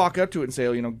you could walk up to it and say,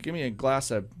 oh, give me a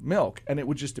glass of milk, and it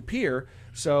would just appear.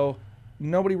 So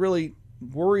nobody really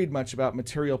worried much about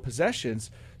material possessions,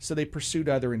 so they pursued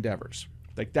other endeavors.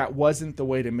 Like, that wasn't the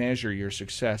way to measure your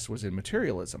success, was in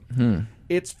materialism.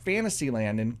 It's fantasy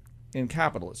land in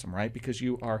capitalism, right? Because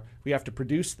we have to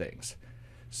produce things.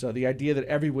 So the idea that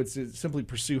everyone would simply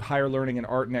pursue higher learning and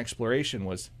art and exploration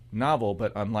was novel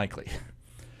but unlikely.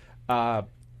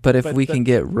 But if we can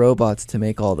get robots to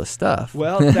make all the stuff.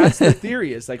 Well, that's the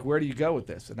theory, is like, where do you go with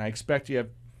this? And I expect you have,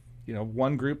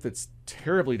 one group that's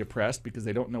terribly depressed because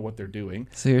they don't know what they're doing.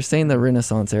 So you're saying the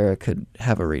Renaissance era could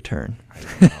have a return?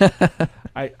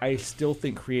 I still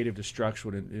think creative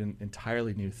destruction would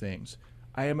entirely new things.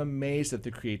 I am amazed at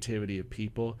the creativity of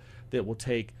people that will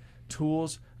take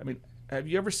tools. I mean, have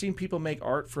you ever seen people make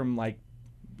art from like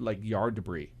yard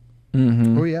debris?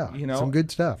 Mm-hmm. Oh yeah, some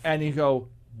good stuff. And you go,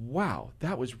 wow,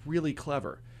 that was really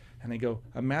clever. And they go,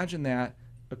 imagine that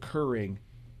occurring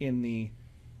in the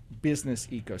business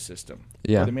ecosystem,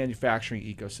 or the manufacturing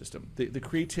ecosystem. The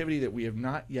creativity that we have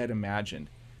not yet imagined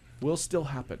will still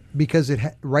happen. Because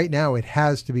right now it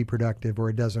has to be productive or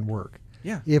it doesn't work.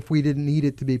 Yeah. If we didn't need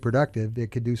it to be productive,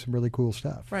 it could do some really cool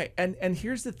stuff. Right. And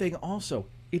here's the thing also,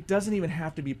 it doesn't even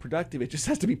have to be productive. It just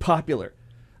has to be popular.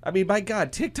 I mean, my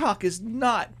God, TikTok is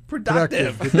not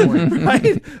productive.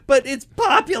 Right? But it's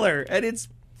popular, and it's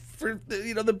for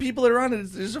the people that are on it.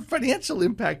 There's a financial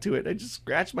impact to it. I just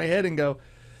scratch my head and go,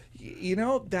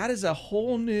 that is a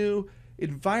whole new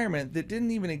environment that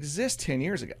didn't even exist 10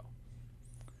 years ago.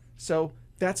 So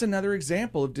that's another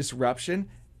example of disruption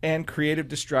and creative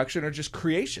destruction, or just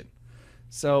creation.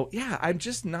 So yeah, I'm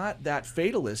just not that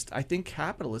fatalist. I think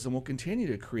capitalism will continue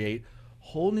to create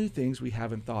whole new things we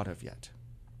haven't thought of yet.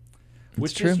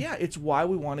 Which is, it's why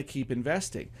we want to keep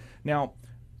investing. Now,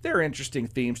 there are interesting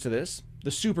themes to this.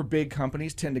 The super big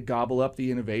companies tend to gobble up the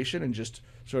innovation and just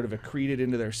sort of accrete it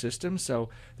into their system. So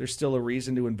there's still a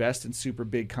reason to invest in super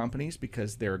big companies,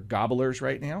 because they're gobblers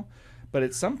right now. But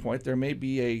at some point, there may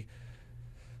be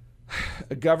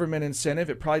a government incentive.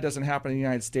 It probably doesn't happen in the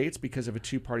United States because of a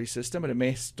two-party system, but it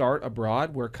may start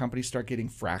abroad, where companies start getting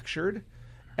fractured,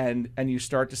 and you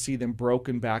start to see them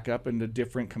broken back up into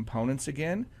different components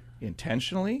again,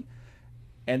 intentionally,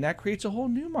 and that creates a whole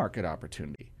new market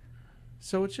opportunity.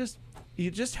 So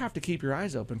you just have to keep your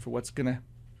eyes open for what's going to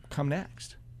come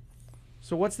next.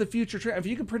 So what's the future trend? If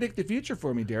you can predict the future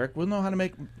for me, Derek, we'll know how to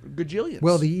make gajillions.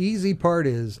 Well, the easy part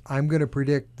is I'm going to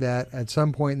predict that at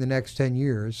some point in the next 10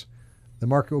 years, the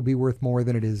market will be worth more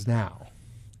than it is now.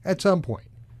 At some point.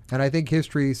 And I think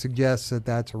history suggests that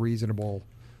that's a reasonable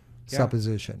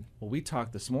supposition. Well, we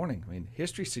talked this morning. I mean,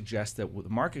 history suggests that the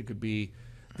market could be...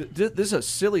 This is a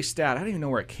silly stat. I don't even know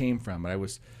where it came from, but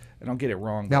and I'll get it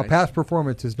wrong. Now, past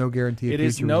performance is no guarantee of future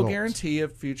results. It is no guarantee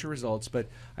of future results, but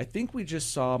I think we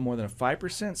just saw more than a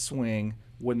 5% swing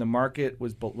when the market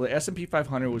was the S&P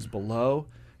 500 was below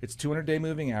its 200-day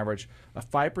moving average. A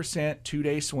 5%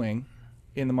 two-day swing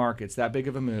in the markets, that big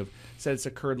of a move, said it's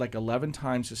occurred like 11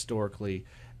 times historically,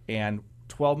 and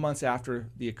 12 months after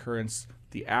the occurrence,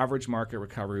 the average market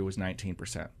recovery was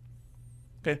 19%.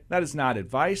 Okay, that is not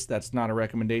advice. That's not a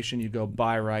recommendation you go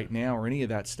buy right now or any of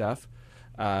that stuff.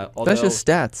 That's just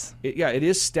stats. It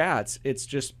is stats. It's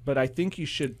just, but I think you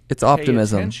should pay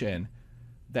optimism. Attention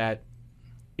that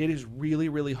it is really,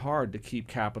 really hard to keep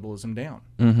capitalism down.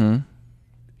 Mm-hmm.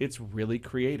 It's really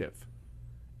creative.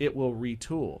 It will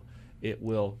retool. It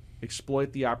will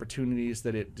exploit the opportunities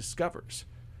that it discovers.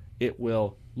 It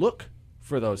will look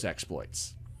for those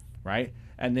exploits, right?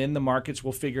 And then the markets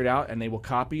will figure it out, and they will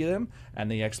copy them, and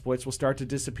the exploits will start to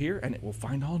disappear, and it will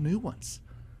find all new ones.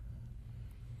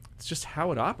 It's just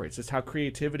how it operates. It's how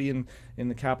creativity in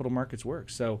the capital markets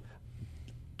works. So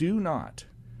do not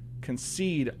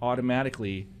concede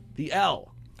automatically the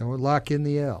L. Don't lock in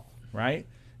the L. Right?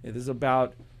 It is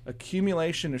about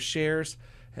accumulation of shares,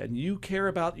 and you care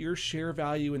about your share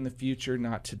value in the future,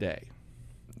 not today.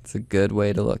 It's a good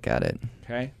way to look at it.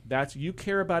 Okay? You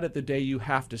care about it the day you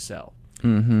have to sell.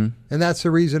 Mm-hmm. And that's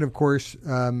the reason, of course,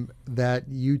 that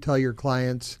you tell your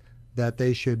clients that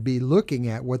they should be looking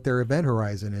at what their event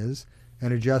horizon is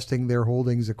and adjusting their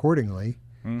holdings accordingly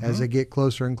as they get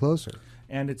closer and closer.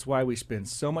 And it's why we spend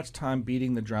so much time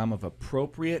beating the drum of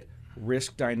appropriate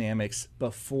risk dynamics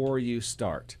before you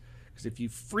start. Because if you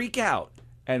freak out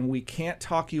and we can't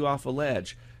talk you off a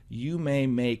ledge, you may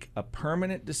make a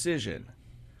permanent decision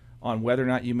on whether or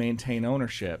not you maintain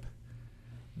ownership,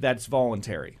 that's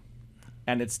voluntary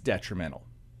and it's detrimental,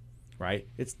 right?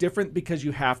 It's different because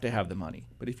you have to have the money.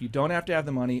 But if you don't have to have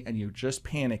the money and you're just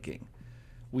panicking,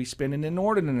 we spend an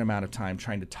inordinate amount of time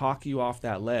trying to talk you off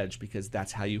that ledge because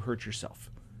that's how you hurt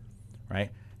yourself,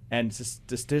 right? And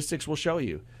statistics will show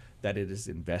you that it is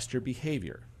investor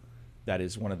behavior that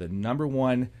is one of the number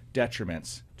one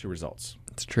detriments to results.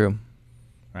 It's true.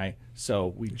 Right?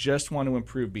 So we just want to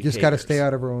improve behavior. Just got to stay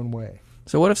out of our own way.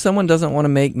 So what if someone doesn't want to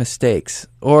make mistakes,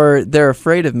 or they're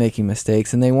afraid of making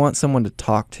mistakes and they want someone to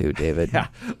talk to, David? Yeah,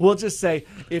 we'll just say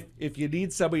if you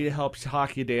need somebody to help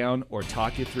talk you down or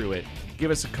talk you through it,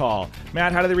 give us a call.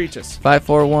 Matt, how do they reach us?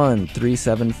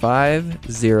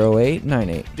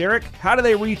 541-375-0898. Derek, how do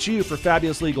they reach you for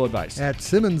fabulous legal advice? At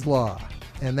Simmons Law,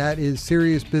 and that is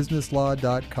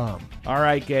SeriousBusinessLaw.com. All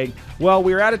right, gang. Well,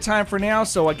 we're out of time for now,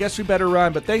 so I guess we better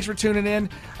run. But thanks for tuning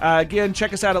in. Again,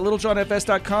 check us out at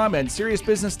littlejohnfs.com and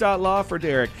seriousbusiness.law for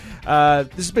Derek.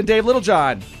 This has been Dave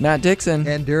Littlejohn. Matt Dixon.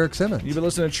 And Derek Simmons. You've been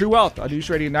listening to True Wealth on News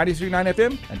Radio 93.9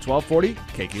 FM and 1240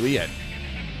 KQEN.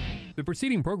 The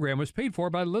preceding program was paid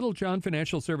for by Little John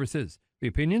Financial Services. The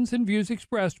opinions and views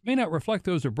expressed may not reflect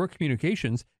those of Brooke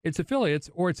Communications, its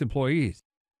affiliates, or its employees.